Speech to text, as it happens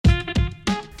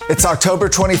It's October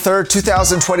 23rd,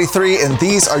 2023, and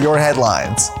these are your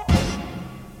headlines.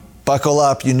 Buckle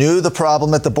up. You knew the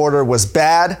problem at the border was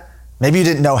bad. Maybe you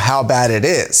didn't know how bad it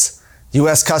is.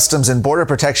 U.S. Customs and Border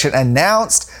Protection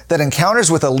announced that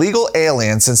encounters with illegal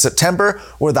aliens in September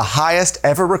were the highest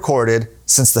ever recorded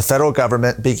since the federal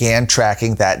government began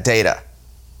tracking that data.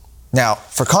 Now,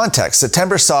 for context,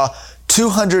 September saw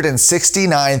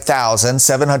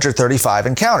 269,735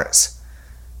 encounters.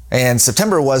 And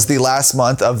September was the last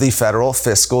month of the federal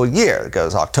fiscal year. It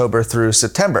goes October through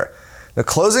September. The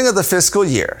closing of the fiscal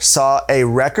year saw a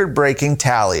record-breaking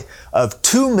tally of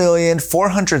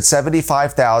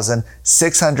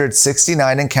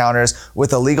 2,475,669 encounters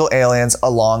with illegal aliens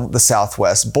along the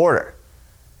southwest border.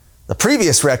 The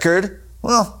previous record,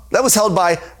 that was held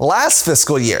by last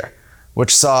fiscal year,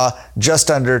 which saw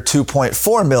just under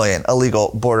 2.4 million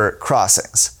illegal border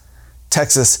crossings.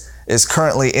 Texas is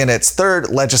currently in its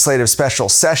third legislative special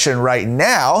session right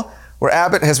now, where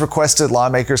Abbott has requested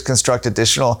lawmakers construct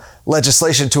additional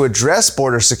legislation to address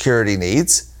border security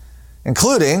needs,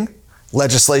 including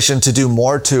legislation to do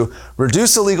more to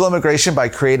reduce illegal immigration by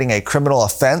creating a criminal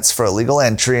offense for illegal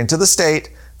entry into the state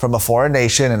from a foreign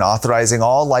nation and authorizing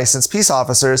all licensed peace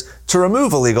officers to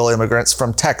remove illegal immigrants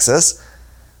from Texas.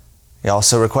 He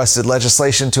also requested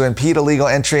legislation to impede illegal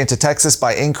entry into Texas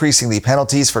by increasing the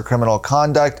penalties for criminal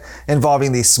conduct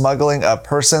involving the smuggling of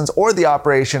persons or the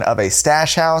operation of a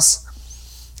stash house,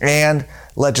 and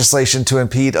legislation to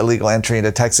impede illegal entry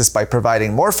into Texas by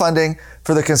providing more funding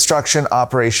for the construction,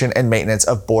 operation, and maintenance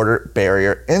of border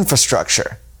barrier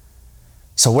infrastructure.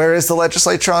 So where is the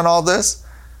legislature on all this?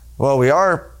 Well, we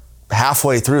are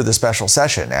halfway through the special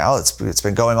session now. It's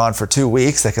been going on for 2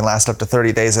 weeks. They can last up to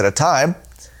 30 days at a time.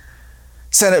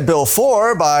 Senate Bill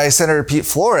 4 by Senator Pete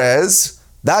Flores,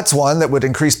 that's one that would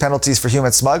increase penalties for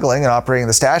human smuggling and operating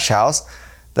the stash house.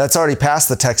 That's already passed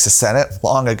the Texas Senate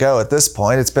long ago at this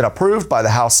point. It's been approved by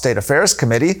the House State Affairs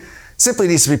Committee. It simply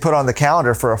needs to be put on the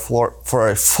calendar for a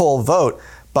full vote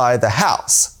by the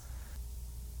House.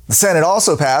 The Senate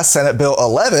also passed Senate Bill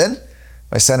 11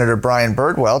 by Senator Brian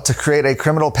Birdwell to create a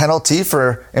criminal penalty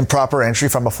for improper entry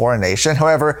from a foreign nation.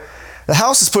 However, the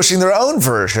House is pushing their own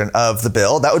version of the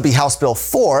bill. That would be House Bill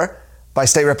 4 by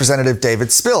State Representative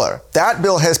David Spiller. That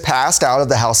bill has passed out of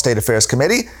the House State Affairs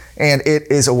Committee, and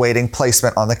it is awaiting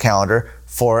placement on the calendar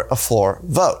for a floor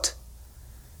vote.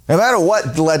 No matter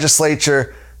what the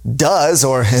legislature does,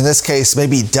 or in this case,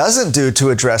 maybe doesn't do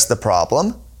to address the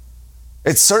problem,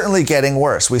 it's certainly getting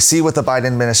worse. We see what the Biden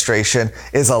administration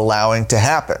is allowing to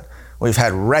happen. We've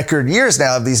had record years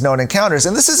now of these known encounters,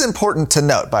 and this is important to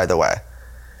note, by the way,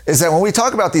 is that when we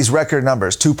talk about these record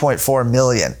numbers, 2.4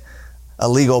 million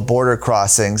illegal border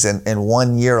crossings in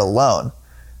 1 year alone,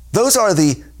 those are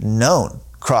the known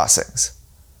crossings.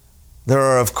 There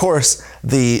are, of course,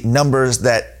 the numbers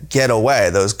that get away,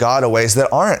 those gotaways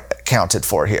that aren't accounted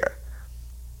for here.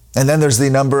 And then there's the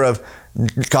number of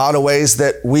gotaways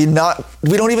that we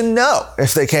don't even know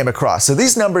if they came across. So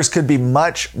these numbers could be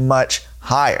much, much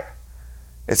higher.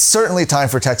 It's certainly time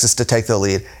for Texas to take the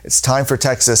lead. It's time for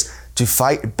Texas to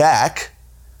fight back.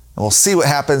 And we'll see what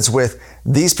happens with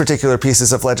these particular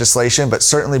pieces of legislation, but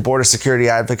certainly border security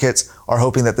advocates are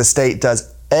hoping that the state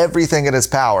does everything in its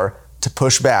power to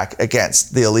push back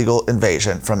against the illegal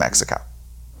invasion from Mexico.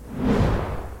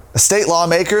 The state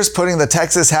lawmakers putting the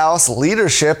Texas House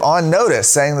leadership on notice,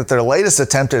 saying that their latest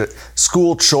attempt at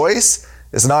school choice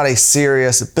is not a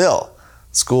serious bill.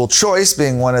 School choice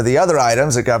being one of the other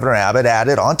items that Governor Abbott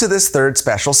added onto this third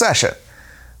special session.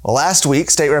 Well, last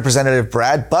week, State Representative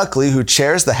Brad Buckley, who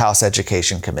chairs the House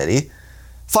Education Committee,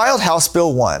 filed House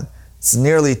Bill 1. It's a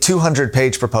nearly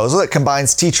 200-page proposal that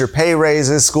combines teacher pay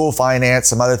raises, school finance,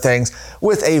 some other things,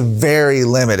 with a very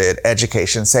limited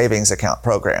education savings account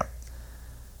program.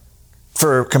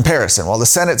 For comparison, while the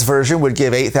Senate's version would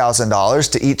give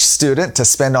 $8,000 to each student to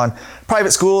spend on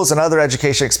private schools and other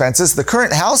education expenses, the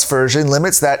current House version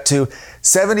limits that to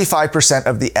 75%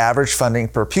 of the average funding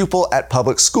per pupil at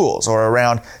public schools, or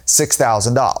around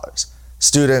 $6,000.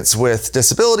 Students with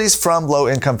disabilities from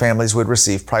low-income families would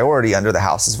receive priority under the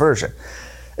House's version.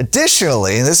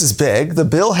 Additionally, and this is big, the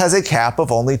bill has a cap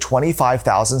of only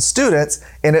 25,000 students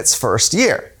in its first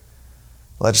year.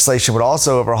 Legislation would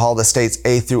also overhaul the state's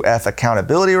A through F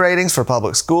accountability ratings for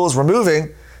public schools,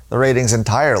 removing the ratings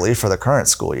entirely for the current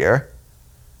school year.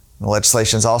 The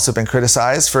legislation has also been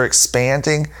criticized for the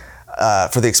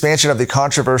expansion of the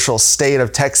controversial State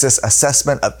of Texas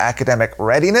Assessment of Academic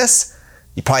Readiness.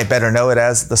 You probably better know it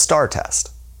as the STAR test.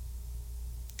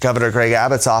 Governor Greg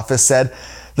Abbott's office said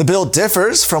the bill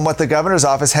differs from what the governor's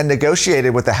office had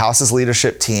negotiated with the House's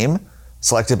leadership team,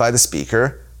 selected by the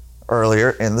Speaker, earlier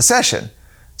in the session.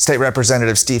 State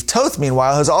Representative Steve Toth,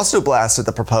 meanwhile, has also blasted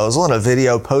the proposal in a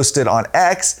video posted on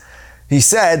X. He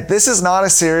said, "This is not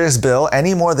a serious bill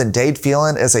any more than Dade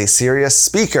Phelan is a serious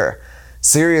speaker.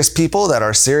 Serious people that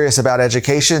are serious about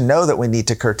education know that we need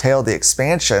to curtail the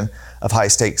expansion of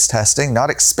high-stakes testing,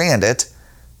 not expand it.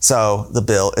 So the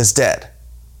bill is dead."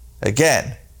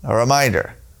 Again, a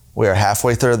reminder, we are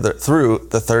halfway through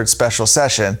the third special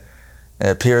session. It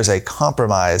appears a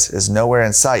compromise is nowhere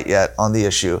in sight yet on the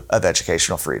issue of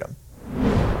educational freedom.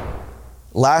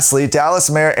 Lastly, Dallas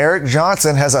Mayor Eric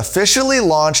Johnson has officially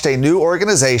launched a new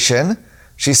organization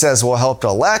she says will help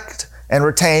elect and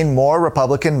retain more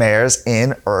Republican mayors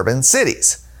in urban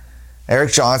cities.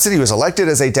 Eric Johnson, he was elected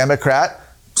as a Democrat,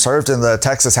 served in the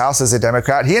Texas House as a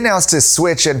Democrat. He announced his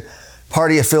switch in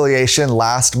party affiliation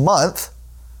last month.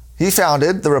 He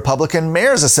founded the Republican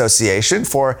Mayors Association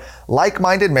for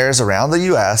like-minded mayors around the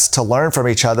U.S. to learn from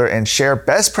each other and share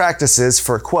best practices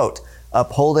for, quote,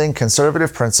 upholding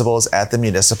conservative principles at the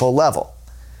municipal level.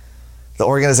 The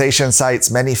organization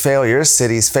cites many failures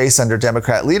cities face under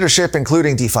Democrat leadership,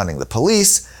 including defunding the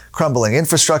police, crumbling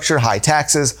infrastructure, high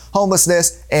taxes,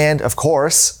 homelessness, and, of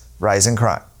course, rising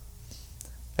crime.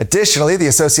 Additionally, the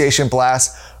association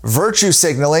blasts virtue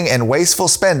signaling and wasteful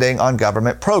spending on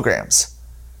government programs.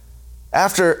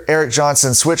 After Eric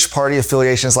Johnson switched party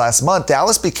affiliations last month,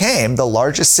 Dallas became the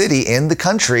largest city in the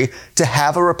country to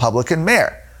have a Republican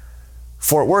mayor.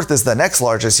 Fort Worth is the next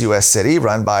largest U.S. city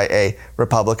run by a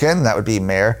Republican. That would be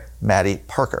Mayor Matty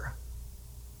Parker.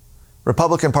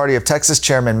 Republican Party of Texas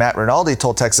Chairman Matt Rinaldi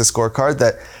told Texas Scorecard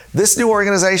that this new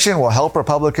organization will help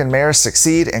Republican mayors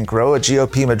succeed and grow a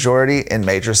GOP majority in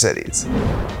major cities.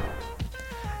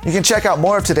 You can check out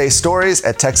more of today's stories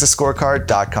at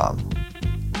TexasScorecard.com.